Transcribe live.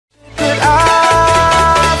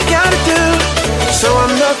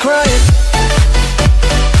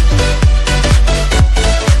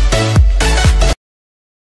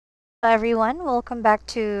everyone, welcome back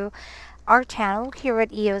to our channel here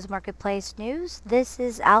at EO's Marketplace News. This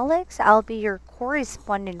is Alex. I'll be your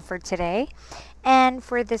correspondent for today. And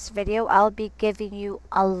for this video, I'll be giving you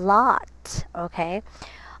a lot, okay?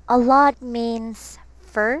 A lot means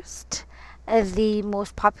first, the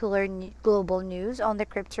most popular global news on the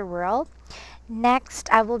crypto world.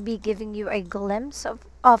 Next, I will be giving you a glimpse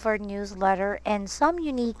of our newsletter and some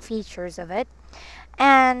unique features of it.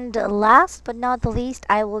 And last but not the least,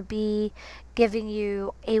 I will be giving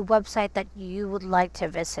you a website that you would like to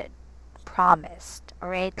visit. Promised. All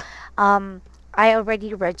right. I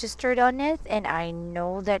already registered on it, and I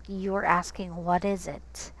know that you're asking, what is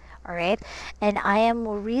it? All right. And I am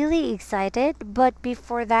really excited. But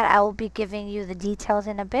before that, I will be giving you the details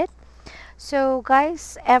in a bit. So,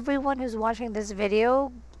 guys, everyone who's watching this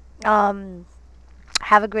video,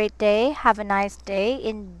 have a great day. Have a nice day.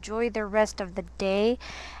 Enjoy the rest of the day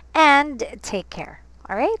and take care.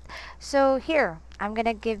 All right. So here, I'm going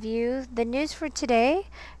to give you the news for today.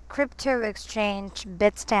 Crypto exchange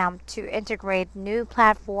Bitstamp to integrate new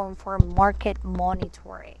platform for market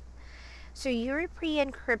monitoring. So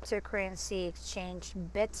European cryptocurrency exchange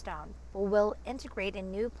Bitstamp will integrate a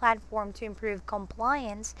new platform to improve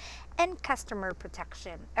compliance and customer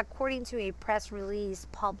protection, according to a press release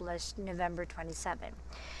published November 27.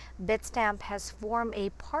 Bitstamp has formed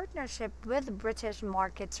a partnership with British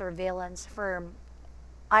market surveillance firm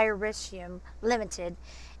Irisium Limited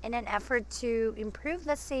in an effort to improve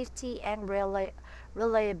the safety and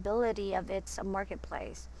reliability of its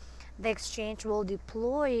marketplace. The exchange will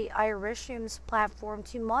deploy Irisium's platform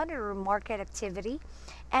to monitor market activity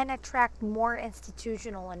and attract more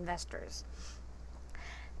institutional investors.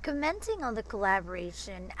 Commenting on the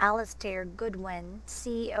collaboration, Alastair Goodwin,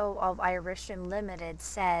 CEO of Irisium Limited,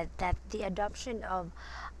 said that the adoption of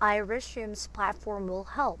Irisium's platform will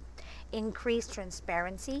help increase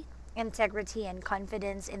transparency, integrity, and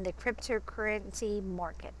confidence in the cryptocurrency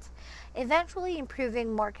market, eventually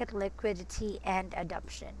improving market liquidity and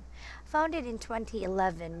adoption. Founded in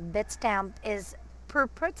 2011, Bitstamp is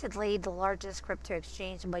purportedly the largest crypto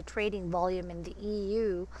exchange by trading volume in the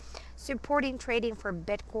EU, supporting trading for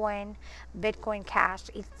Bitcoin, Bitcoin Cash,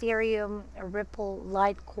 Ethereum, Ripple,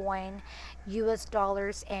 Litecoin, US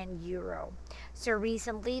dollars, and euro. So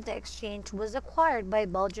recently, the exchange was acquired by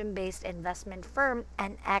Belgium-based investment firm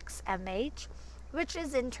NXMH, which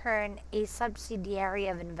is in turn a subsidiary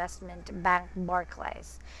of investment bank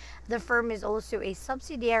Barclays. The firm is also a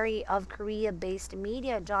subsidiary of Korea-based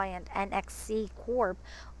media giant NXC Corp,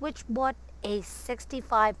 which bought a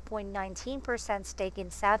 65.19% stake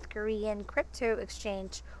in South Korean crypto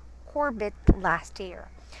exchange Corbit last year.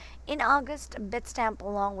 In August, Bitstamp,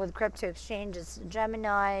 along with crypto exchanges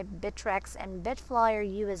Gemini, Bittrex, and Bitflyer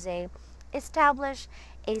USA, established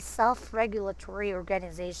a self-regulatory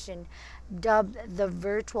organization dubbed the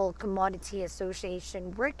Virtual Commodity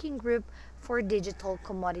Association Working Group for digital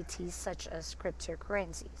commodities such as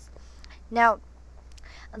cryptocurrencies. Now,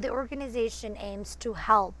 the organization aims to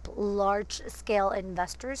help large-scale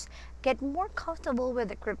investors get more comfortable with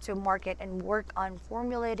the crypto market and work on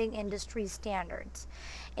formulating industry standards.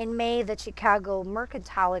 In May, the Chicago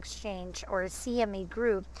Mercantile Exchange, or CME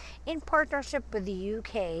Group, in partnership with the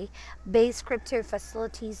UK-based crypto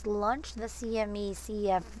facilities, launched the CME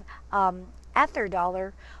CF Ether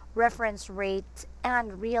Dollar reference rate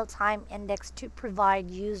and real-time index to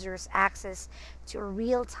provide users access to a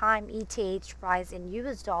real-time ETH price in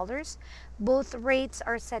US dollars. Both rates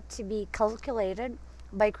are set to be calculated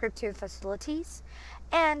by crypto facilities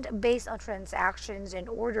and based on transactions and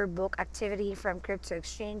order book activity from crypto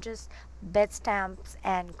exchanges, Bitstamp,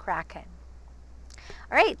 and Kraken.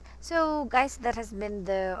 All right, so guys, that has been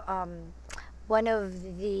the one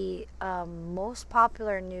of the most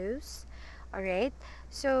popular news. All right,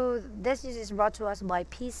 so this news is brought to us by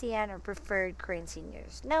PCN, or Preferred Currency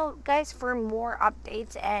News. Now, guys, for more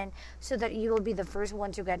updates and so that you will be the first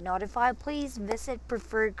one to get notified, please visit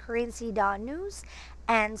preferredcurrency.news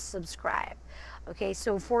and subscribe. Okay,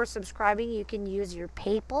 so for subscribing, you can use your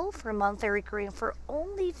PayPal for monthly recurring for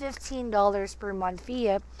only $15 per month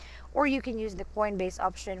via, or you can use the Coinbase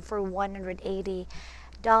option for $180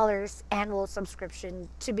 annual subscription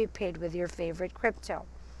to be paid with your favorite crypto.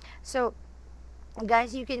 So,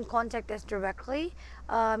 guys, you can contact us directly.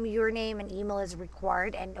 Your name and email is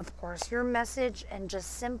required, and of course your message, and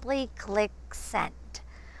just simply click send.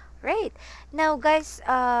 Right now, guys,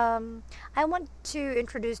 I want to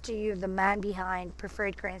introduce to you the man behind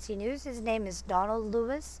Preferred Currency News. His name is Donald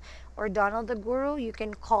Lewis, or Donald the Guru. You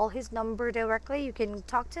can call his number directly. You can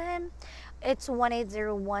talk to him. It's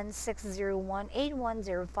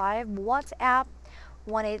 1-801-601-8105. WhatsApp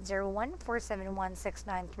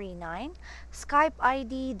 1801-471-6939. Skype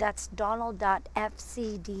ID, that's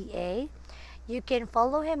donald.fcda. You can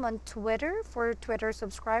follow him on Twitter for Twitter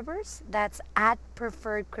subscribers. That's at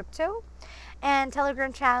Preferred Crypto. And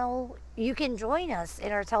Telegram channel, you can join us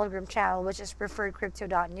in our Telegram channel, which is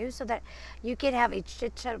preferredcrypto.news, so that you can have a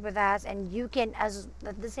chit chat with us, and you can, as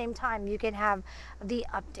at the same time, you can have the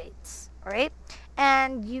updates. All right,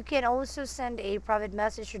 and you can also send a private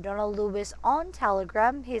message to Donald Lewis on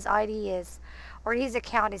Telegram. His ID is, or his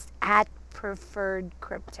account is at Preferred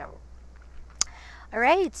Crypto.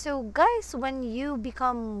 Alright, so guys, when you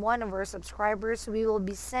become one of our subscribers, we will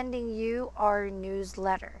be sending you our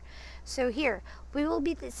newsletter. So here, we will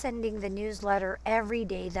be sending the newsletter every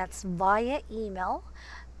day. That's via email,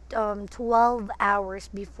 12 hours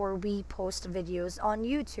before we post videos on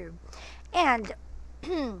YouTube. And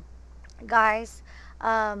guys,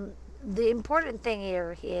 the important thing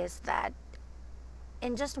here is that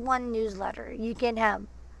in just one newsletter, you can have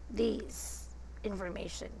these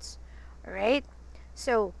informations. Alright?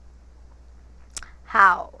 So,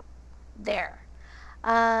 how? There.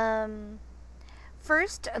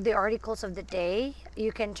 First, the articles of the day.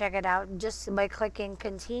 You can check it out just by clicking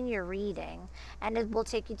continue reading, and it will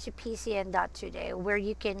take you to pcn.today, where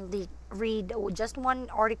you can read just one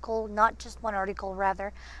article, not just one article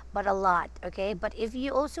rather, but a lot. Okay, but if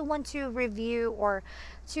you also want to review or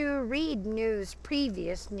to read news,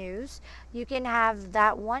 previous news, you can have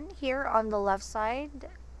that one here on the left side.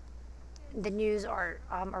 The news are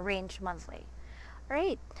arranged monthly.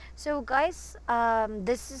 Alright, so guys,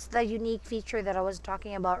 this is the unique feature that I was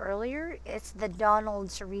talking about earlier. It's the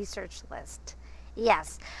Donald's research list.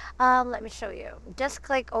 Yes, let me show you. Just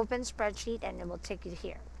click open spreadsheet and it will take you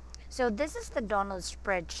here. So this is the Donald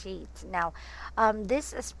spreadsheet. Now,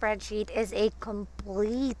 this spreadsheet is a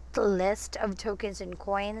complete list of tokens and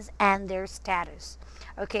coins and their status.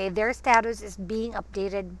 Okay, their status is being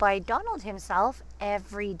updated by Donald himself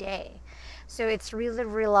every day. So it's really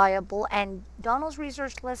reliable, and Donald's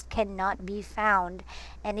research list cannot be found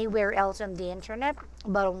anywhere else on the internet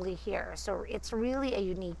but only here. So it's really a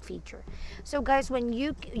unique feature. So guys, when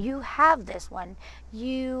you have this one,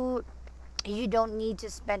 you don't need to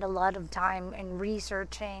spend a lot of time in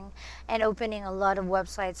researching and opening a lot of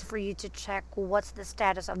websites for you to check what's the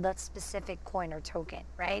status of that specific coin or token,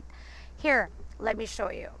 right? Here, let me show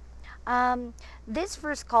you. This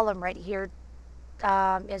first column right here,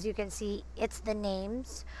 as you can see, it's the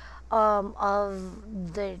names of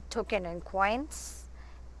the token and coins.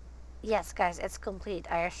 Yes, guys, it's complete.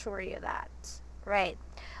 I assure you that. Right.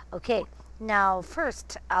 Okay. Now,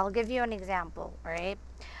 first, I'll give you an example, right?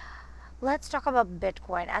 Let's talk about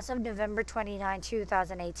Bitcoin. As of November 29,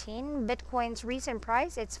 2018, Bitcoin's recent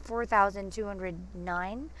price, it's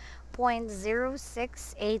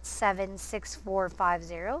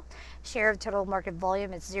 4,209.06876450. Share of total market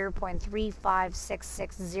volume is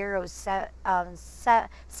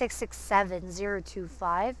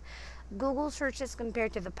 0.3566725. Google searches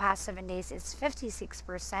compared to the past 7 days is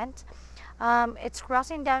 56%. It's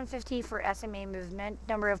crossing down 50 for SMA movement.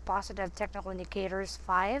 Number of positive technical indicators,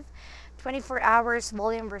 5. 24 hours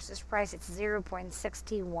volume versus price, it's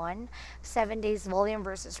 0.61. 7 days volume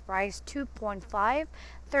versus price, 2.5.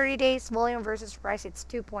 30 days volume versus price, it's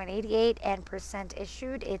 2.88. And percent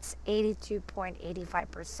issued, it's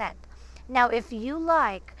 82.85%. Now, if you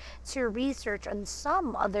like to research on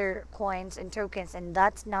some other coins and tokens, and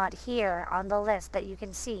that's not here on the list that you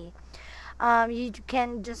can see, you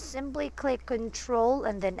can just simply click Control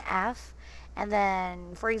and then F, and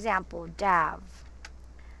then, for example, DAV.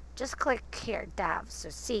 Just click here, DAV. So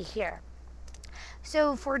see here.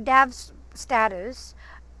 So for DAV's status,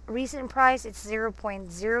 recent price, it's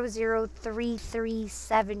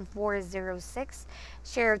 0.00337406.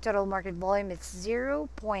 Share of total market volume, it's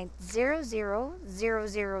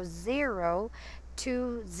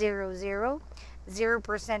 0.0000200.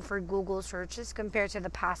 0% for Google searches compared to the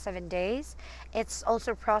past 7 days. It's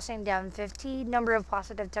also crossing down 50. Number of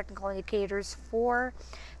positive technical indicators, 4.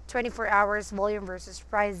 24 hours volume versus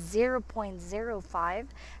price, 0.05.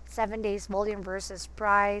 7 days volume versus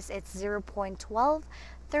price, it's 0.12.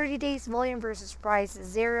 30 days volume versus price,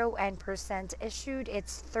 0. And percent issued,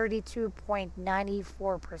 it's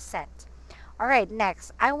 32.94%. Alright,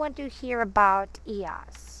 next, I want to hear about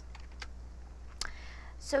EOS.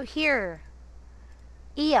 So here,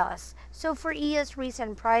 EOS. So for EOS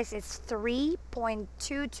recent price, it's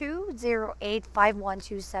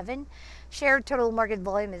 3.22085127. Share total market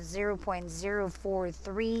volume is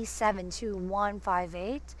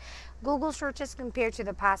 0.04372158. Google searches compared to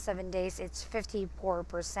the past 7 days, it's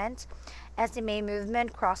 54%. SMA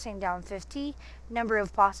movement crossing down 50. Number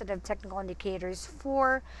of positive technical indicators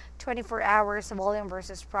 4. 24 hours volume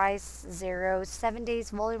versus price 0. 7 days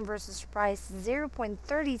volume versus price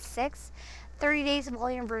 0.36. 30 days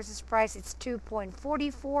volume versus price, it's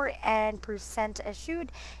 2.44, and percent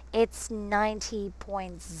issued, it's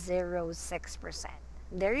 90.06%.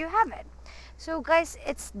 There you have it. So guys,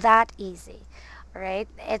 it's that easy. All right,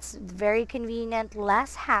 it's very convenient,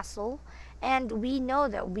 less hassle, and we know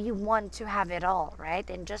that we want to have it all, right?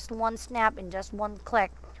 In just one snap, in just one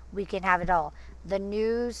click, we can have it all. The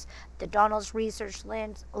news, the Donald's research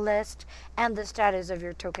list, and the status of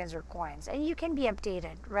your tokens or coins. And you can be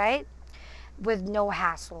updated, right? With no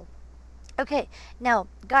hassle. Okay, now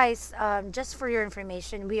guys, just for your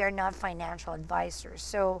information, we are not financial advisors.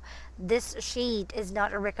 So this sheet is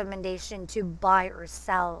not a recommendation to buy or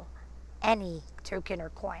sell any token or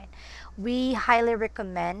coin. We highly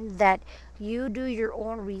recommend that you do your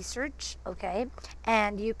own research, okay,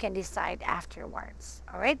 and you can decide afterwards.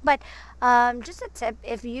 All right, but just a tip,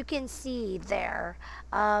 if you can see there,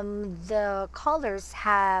 the colors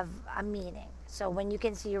have a meaning. So when you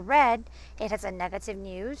can see red, it has a negative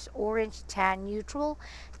news, orange, tan, neutral,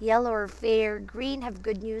 yellow or fair, green have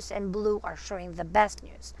good news, and blue are showing the best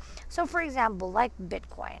news. So for example, like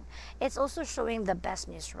Bitcoin, it's also showing the best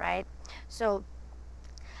news, right? So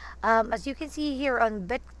as you can see here on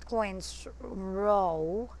Bitcoin's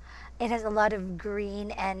row, it has a lot of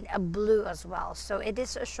green and a blue as well. So it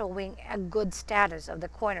is showing a good status of the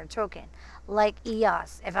coin or token, like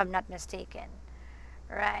EOS, if I'm not mistaken.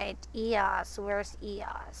 Right, EOS, where's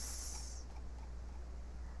EOS?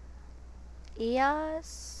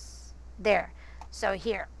 EOS, there. So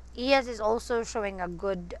here, EOS is also showing a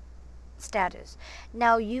good status.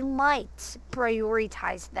 Now you might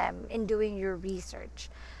prioritize them in doing your research,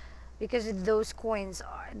 because those coins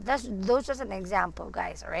are, those just an example,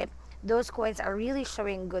 guys, all right? Those coins are really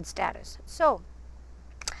showing good status. So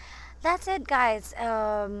that's it, guys.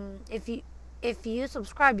 If you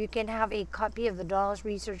subscribe, you can have a copy of the Donald's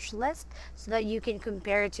research list so that you can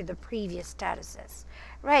compare it to the previous statuses.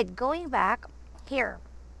 Right, going back here,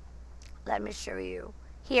 let me show you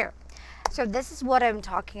here. So this is what I'm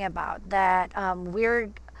talking about, that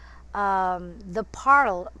the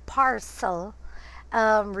parcel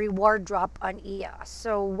reward drop on EOS.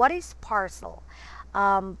 So what is parcel?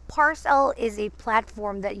 Parcel is a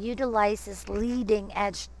platform that utilizes leading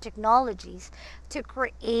edge technologies to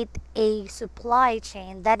create a supply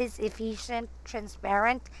chain that is efficient,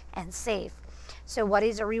 transparent, and safe. So what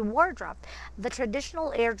is a reward drop? The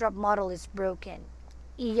traditional airdrop model is broken.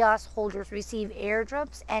 EOS holders receive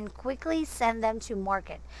airdrops and quickly send them to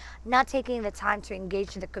market, not taking the time to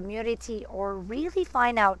engage the community or really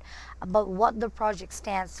find out about what the project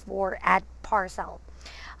stands for at Parcel.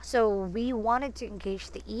 So we wanted to engage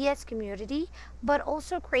the ES community, but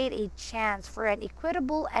also create a chance for an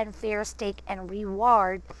equitable and fair stake and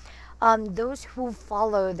reward those who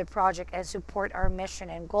follow the project and support our mission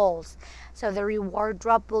and goals. So the reward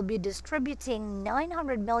drop will be distributing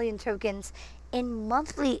 900 million tokens in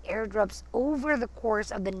monthly airdrops over the course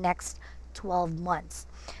of the next 12 months.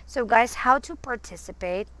 So guys, how to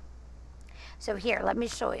participate? So here, let me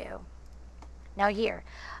show you. Now here,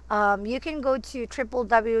 you can go to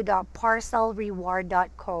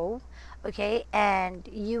www.parcelreward.co, okay, and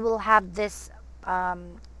you will have this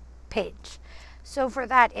page. So for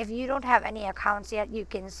that, if you don't have any accounts yet, you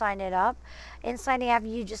can sign it up. In signing up,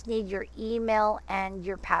 you just need your email and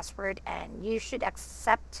your password, and you should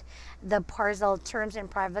accept the Parcel terms and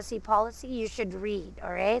privacy policy. You should read,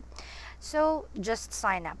 all right? So just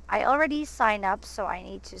sign up. I already signed up, so I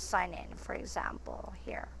need to sign in, for example,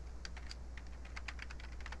 here.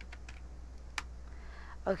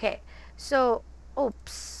 Okay, so,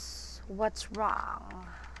 oops, what's wrong?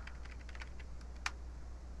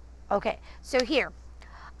 Okay, so here,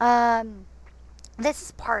 this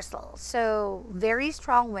is Parcel. So very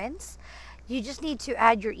strong winds. You just need to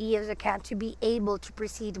add your EOS account to be able to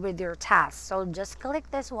proceed with your task. So just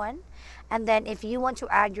click this one, and then if you want to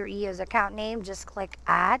add your EOS account name, just click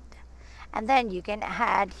add, and then you can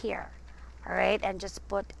add here, all right, and just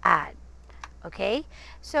put add. Okay,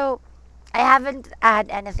 so I haven't add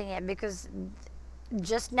anything yet because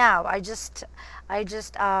just now I just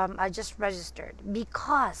registered,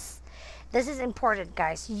 because this is important,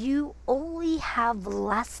 guys. You only have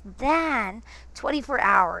less than 24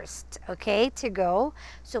 hours, okay, to go.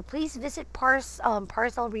 So please visit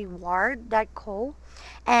parcelreward.co,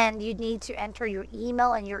 and you need to enter your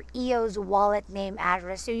email and your EOS wallet name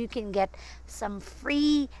address so you can get some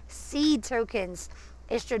free seed tokens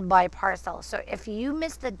issued by parcel. So if you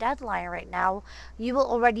miss the deadline right now, you will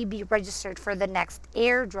already be registered for the next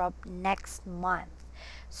airdrop next month.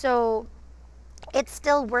 So it's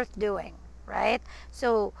still worth doing, right?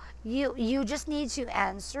 So you just need to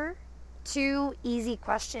answer two easy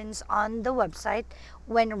questions on the website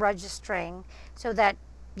when registering, so that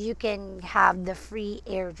you can have the free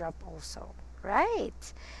airdrop also,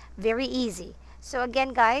 right? Very easy. So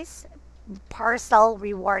again, guys,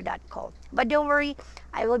 parcelreward.com. But don't worry,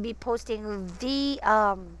 I will be posting the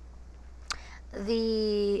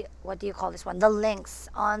what do you call this one, the links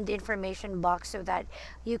on the information box, so that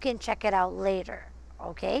you can check it out later.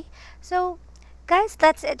 Okay, so guys,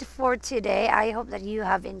 that's it for today. I hope that you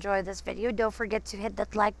have enjoyed this video. Don't forget to hit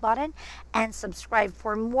that like button and subscribe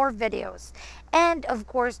for more videos. And of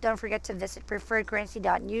course, don't forget to visit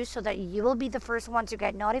preferredcurrency.news so that you will be the first one to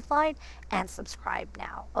get notified and subscribe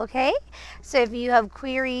now. Okay, so if you have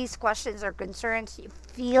queries, questions, or concerns,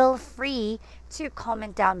 feel free to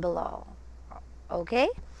comment down below. Okay,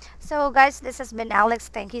 so guys, this has been Alex.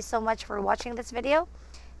 Thank you so much for watching this video.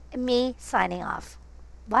 Me signing off.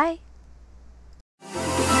 Bye.